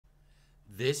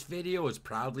This video is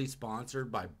proudly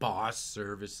sponsored by Boss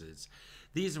Services.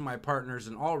 These are my partners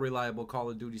in all reliable Call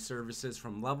of Duty services,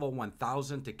 from level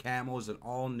 1000 to camos and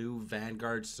all new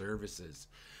Vanguard services.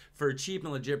 For a cheap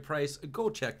and legit price, go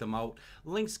check them out.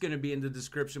 Link's going to be in the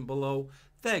description below.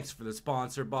 Thanks for the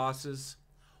sponsor, bosses.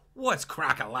 What's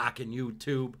crack-a-lackin'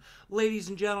 YouTube? Ladies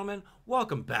and gentlemen,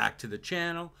 welcome back to the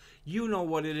channel. You know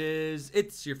what it is.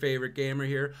 It's your favorite gamer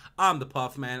here. I'm the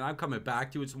Puffman. I'm coming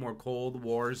back to you with some more Cold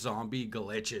War zombie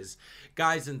glitches.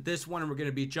 Guys, in this one, we're going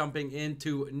to be jumping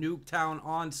into Nuketown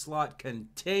Onslaught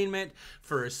Containment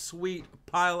for a sweet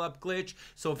pile-up glitch.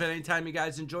 So if at any time you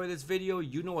guys enjoy this video,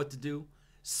 you know what to do.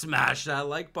 Smash that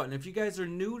like button. If you guys are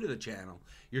new to the channel,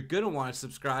 you're going to want to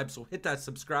subscribe, so hit that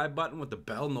subscribe button with the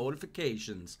bell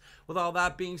notifications. With all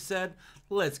that being said,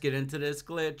 let's get into this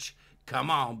glitch. Come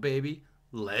on, baby.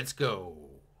 Let's go.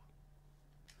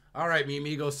 Alright, mi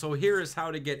amigos, so here is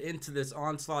how to get into this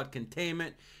Onslaught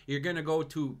Containment. You're going to go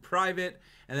to Private,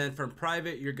 and then from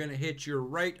Private, you're going to hit your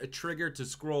right trigger to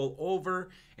scroll over,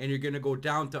 and you're going to go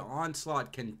down to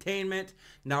Onslaught Containment.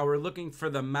 Now, we're looking for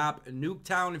the map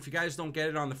Nuketown. If you guys don't get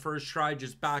it on the first try,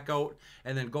 just back out,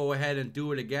 and then go ahead and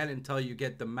do it again until you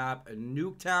get the map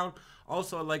Nuketown.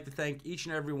 Also, I'd like to thank each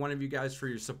and every one of you guys for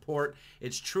your support.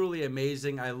 It's truly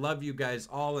amazing. I love you guys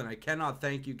all, and I cannot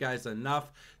thank you guys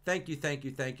enough. Thank you, thank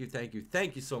you, thank you, thank you,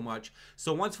 thank you so much.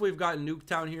 So once we've got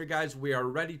Nuketown here, guys, we are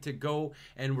ready to go,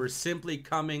 and we're simply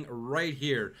coming right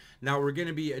here. Now, we're going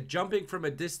to be jumping from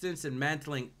a distance and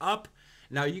mantling up.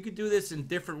 Now, you could do this in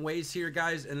different ways here,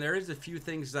 guys, and there is a few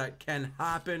things that can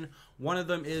happen. One of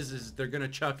them is they're going to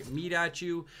chuck meat at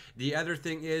you. The other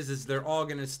thing is they're all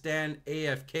going to stand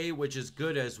AFK, which is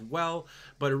good as well.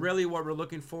 But really what we're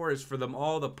looking for is for them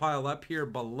all to pile up here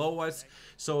below us.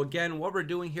 So again, what we're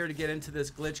doing here to get into this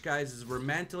glitch, guys, is we're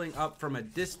mantling up from a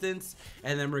distance,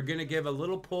 and then we're going to give a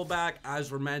little pullback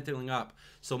as we're mantling up.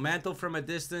 So mantle from a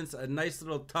distance, a nice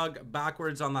little tug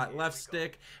backwards on that left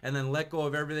stick, and then let go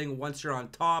of everything once you're on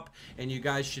top, and you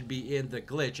guys should be in the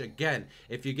glitch. Again,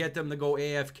 if you get them to go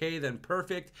AFK, then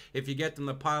perfect. If you get them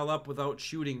to pile up without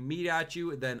shooting meat at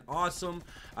you, then awesome.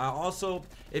 Also,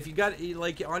 if you got,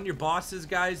 like, on your bosses,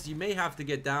 guys, you may have to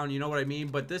get down, you know what I mean?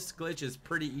 But this glitch is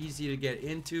pretty easy to get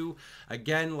into.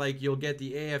 Again, like, you'll get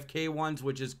the AFK ones,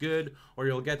 which is good, or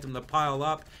you'll get them to pile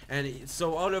up. And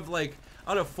so out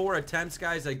of 4 attempts,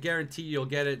 guys, I guarantee you'll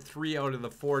get it 3 out of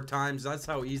the 4 times. That's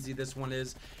how easy this one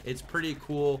is. It's pretty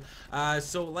cool.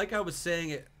 So like I was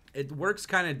saying, it works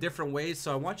kind of different ways,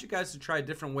 so I want you guys to try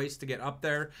different ways to get up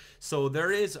there. So there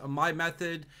is my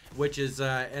method, which is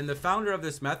and the founder of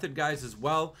this method, guys, as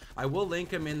well, I will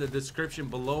link him in the description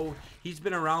below. He's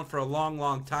been around for a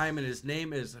long time, and his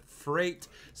name is Freight.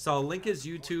 So I'll link his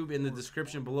YouTube in the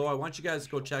description below. I want you guys to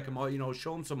go check him out, you know,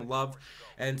 show him some love.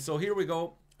 And so here we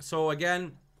go. So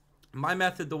again, my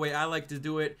method, the way I like to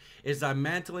do it, is I'm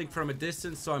mantling from a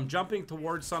distance. So I'm jumping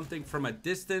towards something from a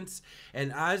distance,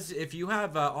 and if you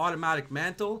have automatic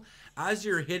mantle, as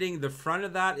you're hitting the front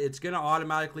of that, it's going to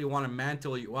automatically want to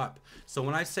mantle you up. So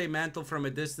when I say mantle from a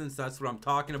distance, that's what I'm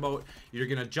talking about. You're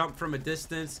going to jump from a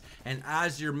distance, and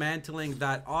as you're mantling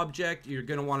that object, you're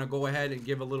going to want to go ahead and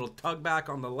give a little tug back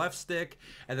on the left stick,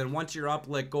 and then once you're up,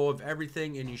 let go of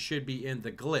everything, and you should be in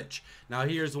the glitch. Now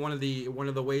here's one of the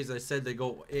ways I said they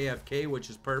go AFK, which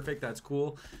is perfect. That's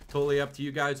cool. Totally up to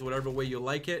you guys, whatever way you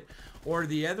like it. Or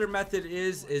the other method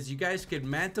is you guys can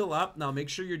mantle up. Now make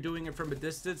sure you're doing it from a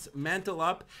distance. Mantle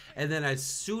up, and then as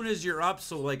soon as you're up,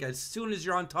 so like as soon as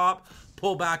you're on top,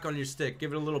 pull back on your stick.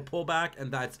 Give it a little pull back,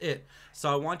 and that's it.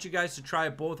 So I want you guys to try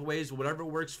it both ways. Whatever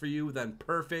works for you, then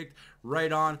perfect.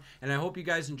 Right on. And I hope you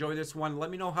guys enjoy this one.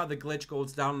 Let me know how the glitch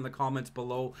goes down in the comments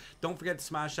below. Don't forget to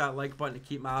smash that like button to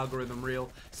keep my algorithm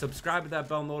real. Subscribe with that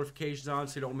bell notifications on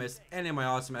so you don't miss any of my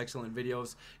awesome, excellent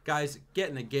videos. Guys, get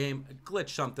in the game, glitch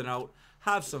something out,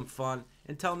 have some fun.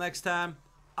 Until next time,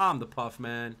 I'm the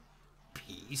Puffman.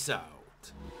 Peace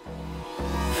out.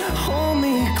 Hold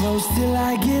me close till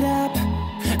I get up.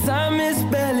 Time is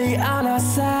barely on our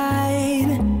side.